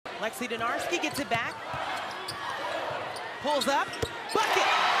Lexi Donarski gets it back. Pulls up. Bucket!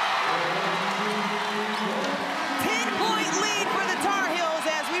 10-point lead for the Tar Heels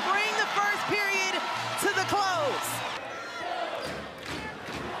as we bring the first period to the close.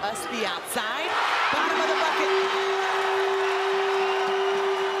 Usby outside. Bottom of the bucket.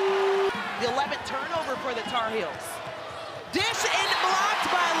 The 11th turnover for the Tar Heels. Dish and blocked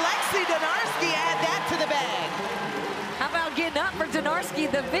by Lexi Donarski. Add that to the bag. How about getting up for Donarski?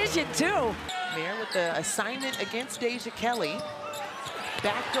 The vision, too. Mayer with the assignment against Deja Kelly.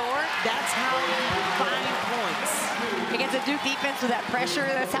 Backdoor, that's how you find points. Against a Duke defense with that pressure,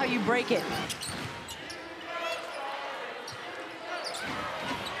 that's how you break it.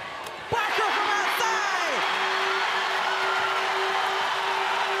 Parker from outside!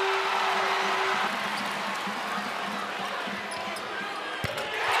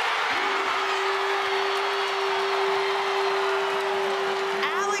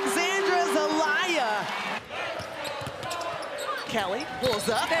 Alexandra Zelaya. Kelly pulls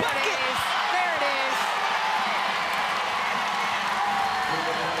up. There Bucket. it is. There it is.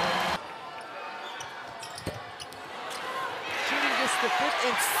 Shooting just the 5th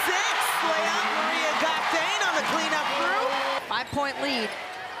and 6th layup. Maria Goctain on the cleanup through. 5-point lead.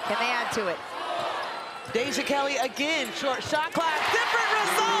 Can they add to it? Deja Kelly again, short shot clock. Different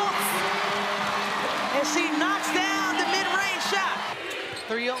results. As she knocks down the mid-range shot.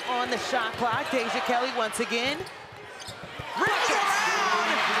 3 on the shot clock. Deja Kelly once again. Rips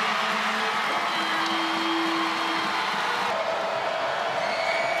around.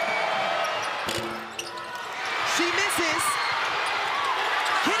 She misses.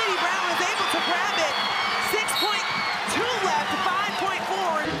 Kennedy Brown was able to grab it. 6.2 left,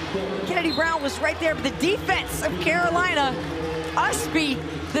 5.4. Kennedy Brown was right there, but the defense of Carolina, Usby,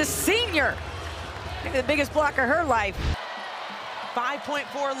 the senior, maybe the biggest block of her life.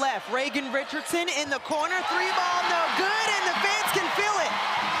 5.4 left. Reagan Richardson in the corner. 3 ball, no good, and the fans can feel it.